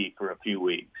to be for a few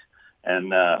weeks.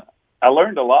 And I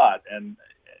learned a lot. And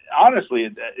honestly,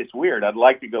 it's weird. I'd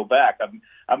like to go back.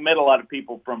 I've met a lot of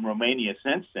people from Romania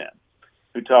since then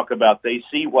who talk about they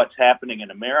see what's happening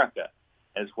in America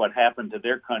as what happened to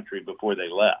their country before they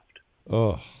left.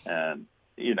 Oh. And,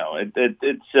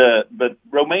 but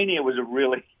Romania was a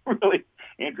really, really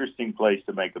interesting place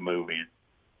to make a movie.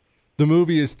 The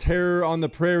movie is Terror on the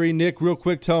Prairie. Nick, real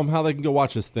quick, tell them how they can go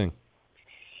watch this thing.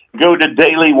 Go to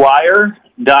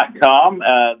dailywire.com.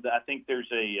 I think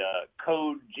there's a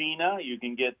code GINA. You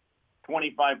can get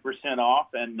 25% off,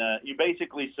 and you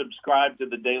basically subscribe to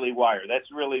the Daily Wire.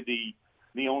 That's really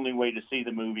the only way to see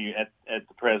the movie at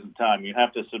the present time. You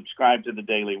have to subscribe to the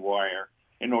Daily Wire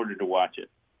in order to watch it.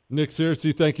 Nick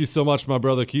Searcy, thank you so much, my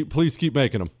brother. Please keep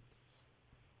making them.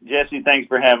 Jesse, thanks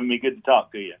for having me. Good to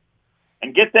talk to you.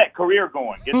 And get that career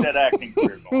going. Get that acting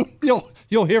career going.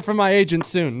 You'll hear from my agent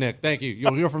soon, Nick. Thank you.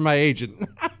 You'll hear from my agent.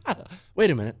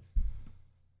 Wait a minute.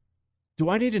 Do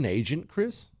I need an agent,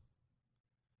 Chris?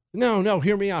 No,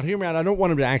 hear me out. I don't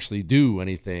want him to actually do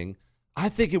anything. I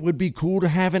think it would be cool to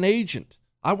have an agent.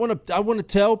 I want to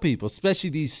tell people, especially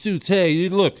these suits, hey,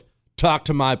 look, talk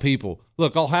to my people.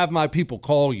 Look, I'll have my people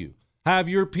call you. Have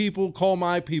your people call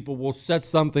my people. We'll set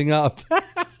something up.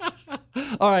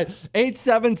 All right,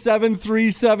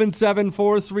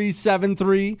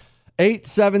 877-377-4373.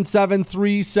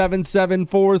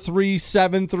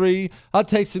 877-377-4373. I'll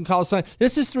take some calls.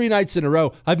 This is 3 nights in a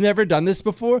row. I've never done this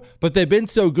before, but they've been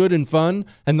so good and fun.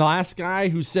 And the last guy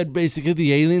who said basically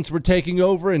the aliens were taking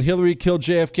over and Hillary killed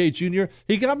JFK Jr.,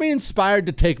 he got me inspired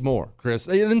to take more, Chris.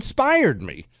 It inspired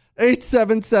me.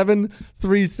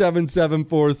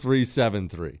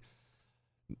 877-377-4373.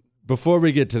 Before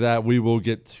we get to that, we will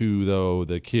get to, though,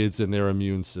 the kids and their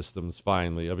immune systems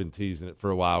finally. I've been teasing it for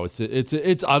a while.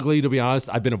 It's ugly, to be honest.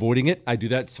 I've been avoiding it. I do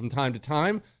that from time to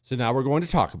time. So now we're going to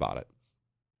talk about it.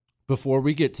 Before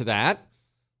we get to that,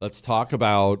 let's talk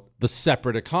about the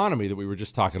separate economy that we were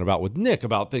just talking about with Nick,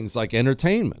 about things like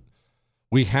entertainment.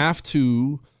 We have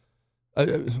to,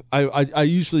 I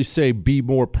usually say be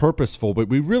more purposeful, but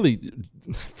we really,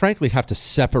 frankly, have to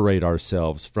separate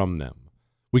ourselves from them.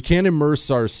 We can't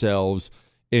immerse ourselves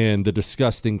in the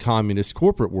disgusting communist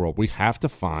corporate world. We have to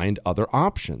find other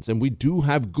options, and we do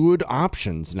have good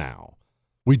options now.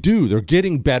 We do. They're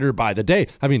getting better by the day.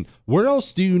 I mean, where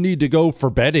else do you need to go for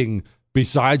bedding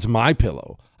besides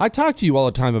MyPillow? I talk to you all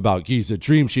the time about Giza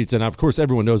Dream Sheets, and of course,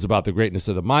 everyone knows about the greatness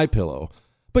of the MyPillow.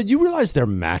 But you realize their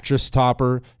mattress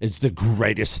topper is the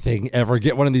greatest thing ever.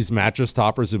 Get one of these mattress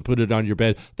toppers and put it on your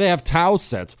bed. They have towel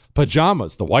sets,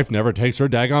 pajamas. The wife never takes her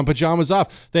daggone pajamas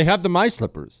off. They have the My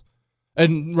Slippers.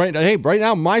 And right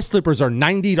now, My Slippers are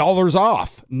 $90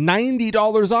 off.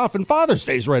 $90 off, and Father's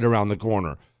Day's right around the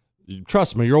corner.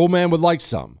 Trust me, your old man would like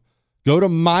some. Go to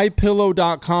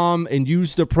MyPillow.com and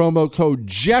use the promo code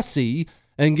Jesse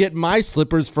and get My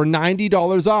Slippers for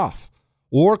 $90 off.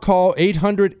 Or call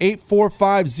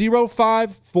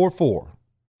 800-845-0544.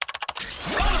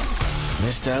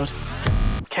 Missed out?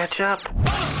 Catch up.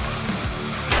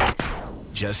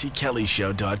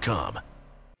 JesseKellyShow.com.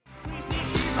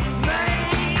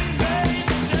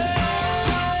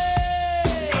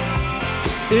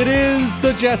 It is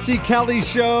the Jesse Kelly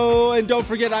Show. And don't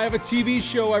forget, I have a TV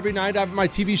show every night. I have my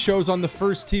TV shows on the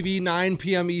First TV, 9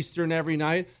 p.m. Eastern every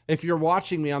night. If you're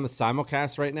watching me on the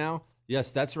simulcast right now,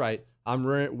 yes, that's right. I'm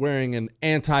wearing an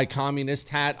anti-communist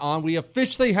hat on. We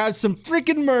officially have some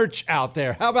freaking merch out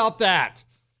there. How about that?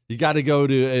 You got to go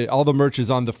to all the merch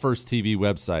is on the First TV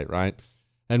website, right?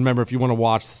 And remember, if you want to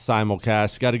watch the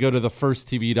simulcast, you got to go to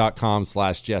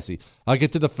thefirsttv.com/Jesse. I'll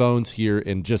get to the phones here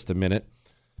in just a minute.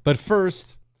 But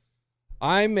first, we've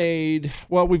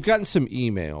gotten some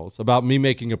emails about me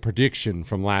making a prediction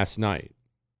from last night.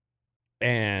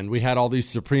 And we had all these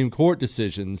Supreme Court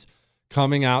decisions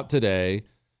coming out today.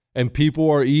 And people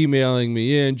are emailing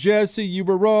me in, Jesse, you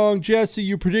were wrong. Jesse,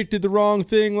 you predicted the wrong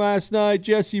thing last night.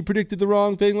 Jesse, you predicted the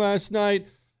wrong thing last night.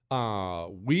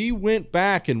 We went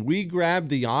back and we grabbed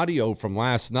the audio from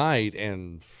last night,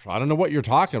 and I don't know what you're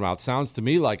talking about. Sounds to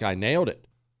me like I nailed it.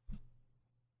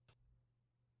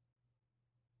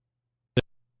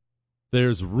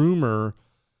 There's rumor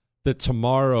that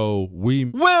tomorrow we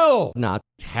will not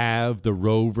have the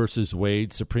Roe versus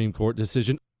Wade Supreme Court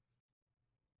decision.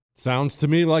 Sounds to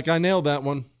me like I nailed that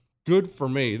one. Good for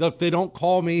me. Look, they don't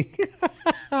call me.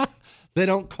 They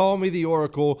don't call me the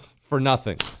Oracle for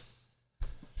nothing.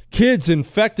 Kids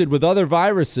infected with other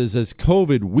viruses as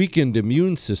COVID weakened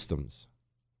immune systems.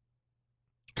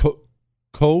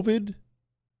 COVID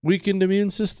weakened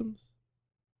immune systems?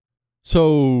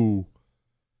 So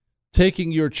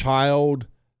taking your child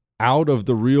out of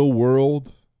the real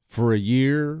world for a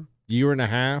year, year and a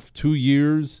half, 2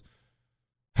 years,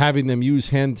 having them use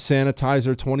hand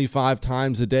sanitizer 25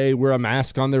 times a day, wear a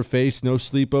mask on their face, no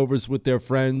sleepovers with their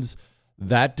friends,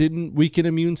 that didn't weaken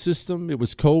immune system. It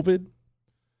was COVID.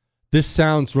 This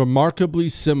sounds remarkably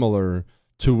similar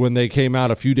to when they came out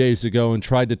a few days ago and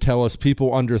tried to tell us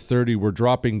people under 30 were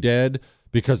dropping dead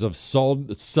because of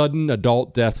sudden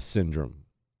adult death syndrome.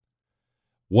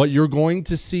 What you're going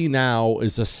to see now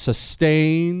is a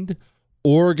sustained,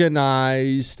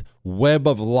 organized web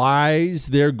of lies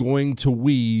they're going to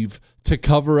weave to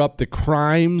cover up the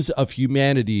crimes of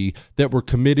humanity that were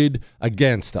committed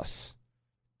against us.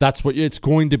 That's what it's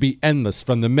going to be, endless,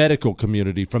 from the medical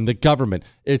community, from the government.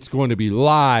 It's going to be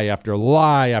lie after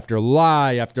lie after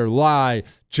lie after lie,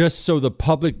 just so the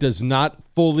public does not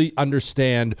fully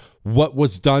understand what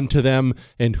was done to them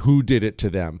and who did it to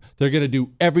them. They're going to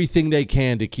do everything they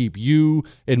can to keep you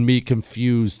and me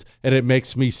confused, and it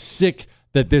makes me sick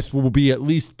that this will be at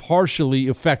least partially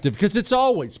effective, because it's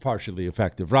always partially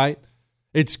effective, right?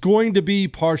 It's going to be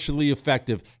partially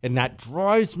effective, and that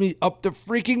drives me up the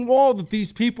freaking wall that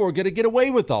these people are going to get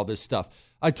away with all this stuff.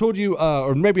 I told you,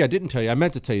 or maybe I didn't tell you, I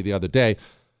meant to tell you the other day,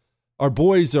 our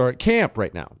boys are at camp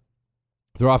right now.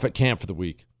 They're off at camp for the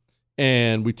week,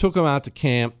 and we took them out to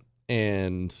camp,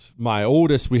 and my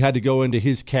oldest, we had to go into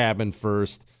his cabin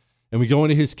first, and we go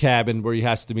into his cabin where he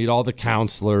has to meet all the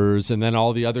counselors and then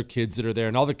all the other kids that are there,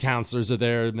 and all the counselors are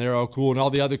there, and they're all cool, and all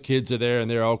the other kids are there, and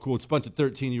they're all cool. It's a bunch of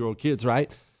 13-year-old kids, right?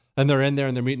 And they're in there,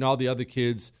 and they're meeting all the other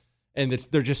kids, and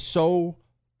they're just so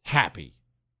happy.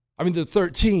 I mean, they're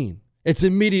 13. It's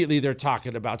immediately they're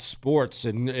talking about sports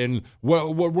and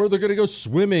where they're going to go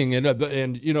swimming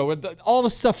and you know, all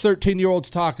the stuff 13-year-olds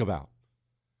talk about.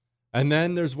 And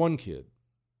then there's one kid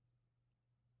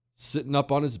sitting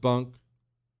up on his bunk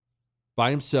by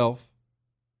himself,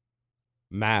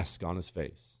 mask on his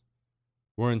face.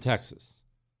 We're in Texas.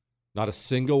 Not a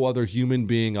single other human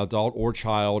being, adult or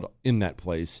child, in that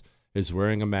place is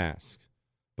wearing a mask.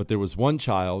 But there was one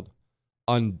child,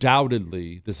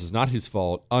 undoubtedly, this is not his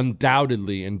fault,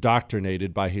 undoubtedly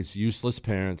indoctrinated by his useless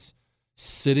parents,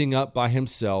 sitting up by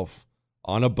himself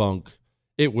on a bunk.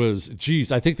 It was,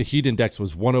 I think the heat index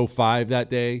was 105 that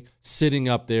day, sitting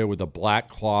up there with a black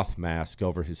cloth mask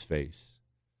over his face.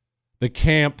 The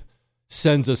camp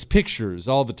sends us pictures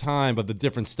all the time of the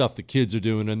different stuff the kids are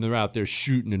doing, and they're out there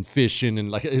shooting and fishing,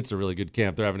 and like, it's a really good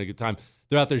camp. They're having a good time.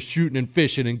 They're out there shooting and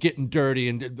fishing and getting dirty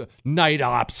and night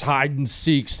ops, hide and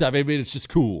seek stuff. I mean, it's just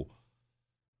cool.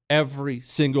 Every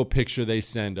single picture they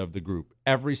send of the group,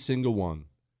 every single one,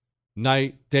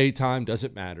 night, daytime,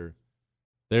 doesn't matter.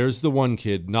 There's the one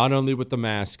kid, not only with the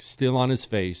mask still on his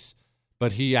face,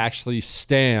 but he actually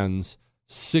stands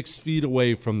 6 feet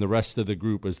away from the rest of the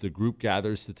group as the group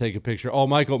gathers to take a picture. Oh,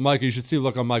 Michael, you should see the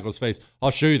look on Michael's face.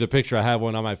 I'll show you the picture. I have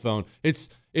one on my phone. It's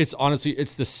honestly,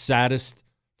 it's the saddest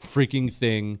freaking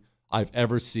thing I've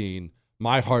ever seen.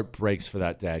 My heart breaks for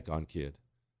that daggone kid.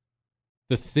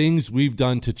 The things we've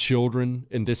done to children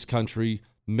in this country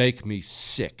make me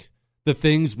sick. The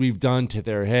things we've done to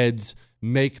their heads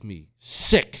make me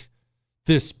sick.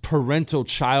 This parental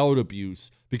child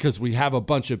abuse, because we have a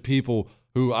bunch of people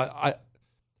who I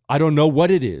don't know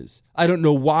what it is. I don't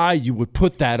know why you would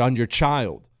put that on your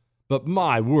child. But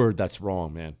my word, that's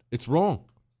wrong, man. It's wrong.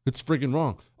 It's friggin'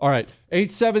 wrong. All right,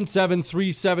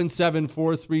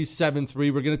 877-377-4373.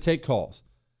 We're going to take calls.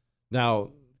 Now, a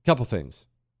couple things.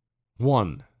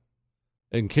 One,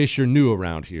 in case you're new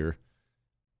around here,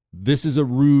 this is a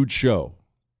rude show,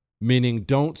 meaning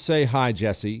don't say hi,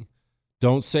 Jesse.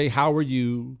 Don't say how are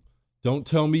you. Don't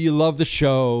tell me you love the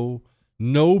show.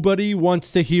 Nobody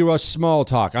wants to hear us small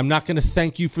talk. I'm not going to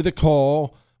thank you for the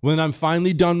call. When I'm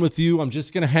finally done with you, I'm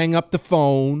just going to hang up the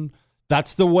phone.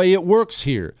 That's the way it works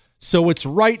here. So it's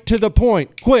right to the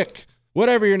point. Quick.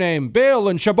 Whatever your name, Bill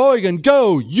and Sheboygan,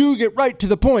 go. You get right to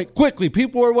the point quickly.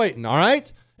 People are waiting, all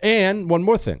right? And one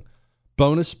more thing.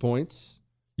 Bonus points.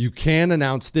 You can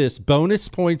announce this. Bonus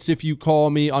points if you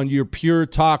call me on your Pure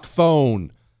Talk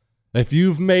phone. If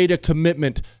you've made a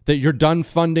commitment that you're done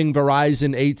funding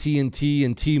Verizon, AT&T,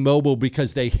 and T-Mobile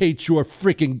because they hate your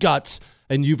freaking guts,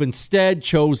 and you've instead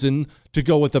chosen to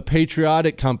go with a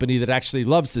patriotic company that actually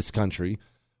loves this country,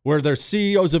 where their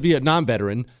CEO's a Vietnam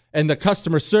veteran, and the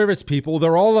customer service people,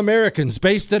 they're all Americans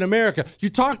based in America. You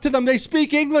talk to them, they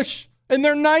speak English, and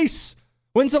they're nice.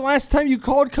 When's the last time you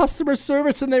called customer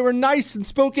service and they were nice and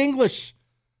spoke English?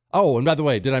 Oh, and by the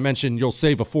way, did I mention you'll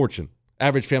save a fortune?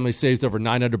 Average family saves over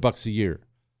 $900 a year.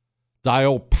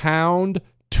 Dial pound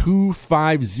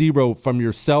 250 from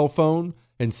your cell phone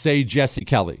and say Jesse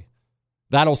Kelly.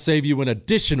 That'll save you an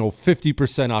additional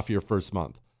 50% off your first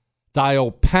month.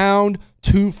 Dial pound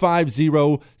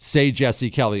 250, say Jesse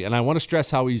Kelly. And I want to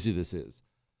stress how easy this is.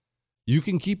 You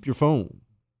can keep your phone.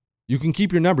 You can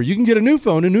keep your number. You can get a new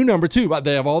phone, a new number too. But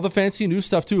they have all the fancy new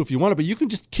stuff too if you want it. But you can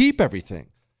just keep everything.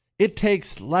 It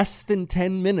takes less than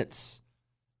 10 minutes.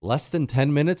 Less than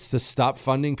 10 minutes to stop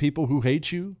funding people who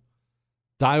hate you?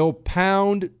 Dial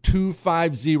pound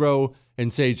 250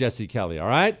 and say Jesse Kelly, all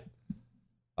right?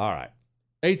 All right.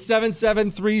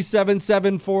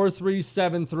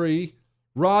 877-377-4373.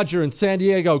 Roger in San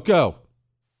Diego, go.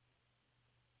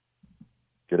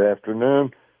 Good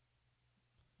afternoon.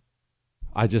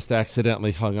 I just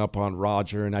accidentally hung up on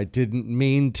Roger, and I didn't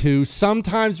mean to.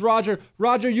 Sometimes, Roger,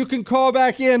 you can call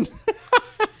back in.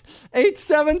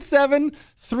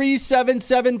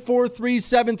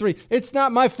 877-377-4373. It's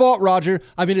not my fault, Roger.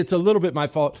 I mean, it's a little bit my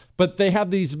fault, but they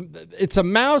have these, it's a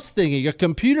mouse thingy, a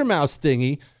computer mouse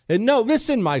thingy. And no,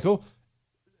 listen, Michael,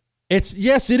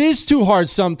 yes, it is too hard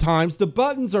sometimes. The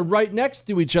buttons are right next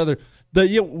to each other.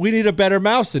 We need a better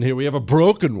mouse in here. We have a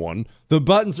broken one. The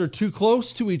buttons are too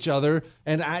close to each other,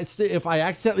 and if I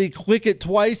accidentally click it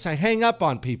twice, I hang up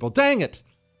on people. Dang it.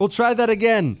 We'll try that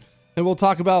again, and we'll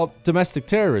talk about domestic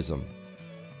terrorism.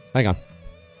 Hang on.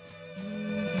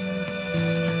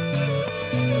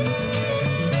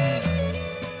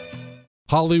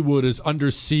 Hollywood is under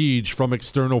siege from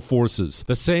external forces.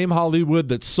 The same Hollywood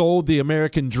that sold the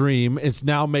American dream is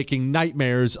now making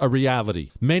nightmares a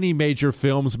reality. Many major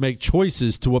films make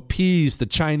choices to appease the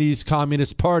Chinese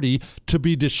Communist Party to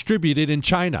be distributed in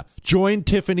China. Join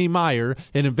Tiffany Meyer,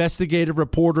 an investigative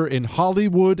reporter in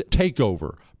Hollywood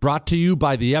Takeover, brought to you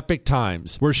by the Epic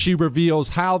Times, where she reveals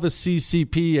how the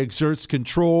CCP exerts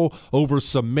control over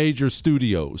some major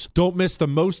studios. Don't miss the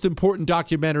most important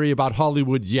documentary about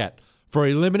Hollywood yet. For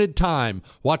a limited time,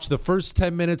 watch the first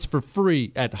 10 minutes for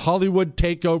free at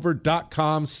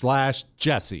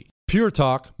hollywoodtakeover.com/Jesse. Pure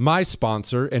Talk, my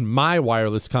sponsor and my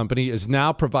wireless company, is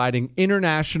now providing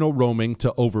international roaming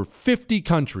to over 50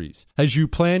 countries. As you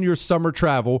plan your summer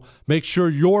travel, make sure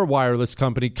your wireless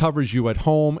company covers you at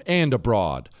home and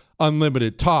abroad.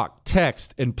 Unlimited talk,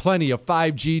 text, and plenty of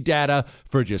 5G data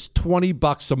for just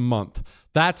 $20 a month.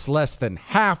 That's less than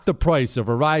half the price of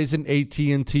Verizon,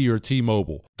 AT&T, or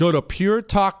T-Mobile. Go to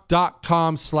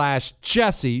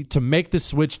puretalk.com/Jesse to make the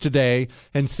switch today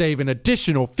and save an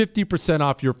additional 50%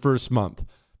 off your first month.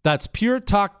 That's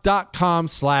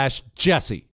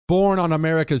puretalk.com/Jesse. Born on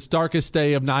America's darkest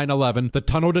day of 9/11, the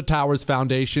Tunnel to Towers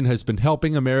Foundation has been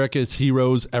helping America's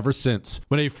heroes ever since.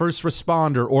 When a first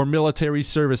responder or military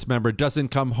service member doesn't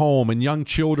come home and young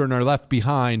children are left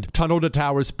behind, Tunnel to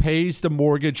Towers pays the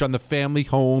mortgage on the family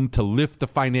home to lift the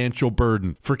financial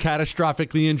burden. For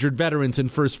catastrophically injured veterans and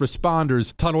first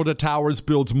responders, Tunnel to Towers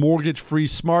builds mortgage-free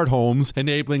smart homes,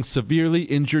 enabling severely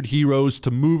injured heroes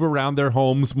to move around their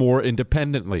homes more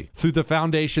independently. Through the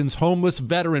Foundation's Homeless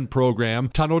Veteran Program,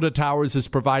 Tunnel to Towers is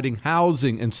providing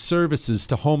housing and services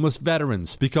to homeless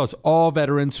veterans, because all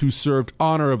veterans who served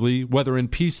honorably, whether in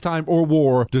peacetime or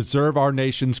war, deserve our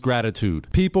nation's gratitude.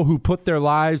 People who put their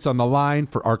lives on the line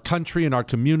for our country and our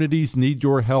communities need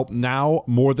your help now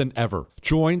more than ever.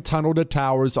 Join Tunnel to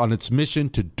Towers on its mission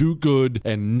to do good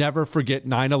and never forget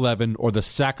 9/11 or the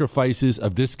sacrifices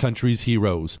of this country's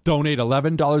heroes. Donate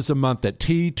 $11 a month at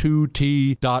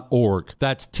T2T.org.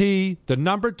 That's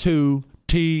T2T.org.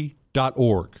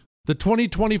 The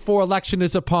 2024 election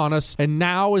is upon us, and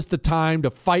now is the time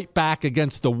to fight back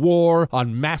against the war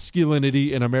on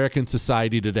masculinity in American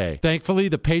society today. Thankfully,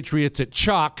 the patriots at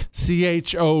CHOQ,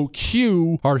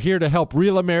 CHOQ, are here to help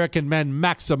real American men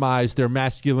maximize their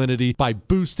masculinity by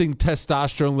boosting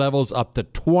testosterone levels up to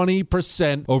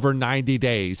 20% over 90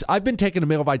 days. I've been taking a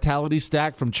male vitality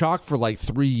stack from CHOQ for like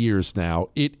 3 years now.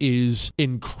 It is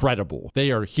incredible.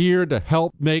 They are here to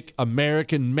help make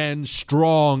American men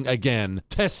strong again.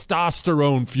 Testosterone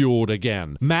fueled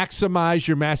again. Maximize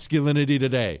your masculinity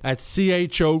today at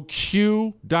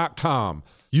CHOQ.com.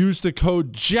 Use the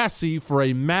code Jesse for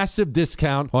a massive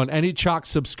discount on any CHOQ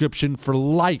subscription for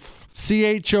life.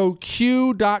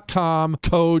 CHOQ.com,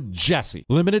 code Jesse.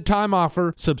 Limited time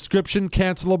offer. Subscription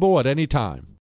cancelable at any time.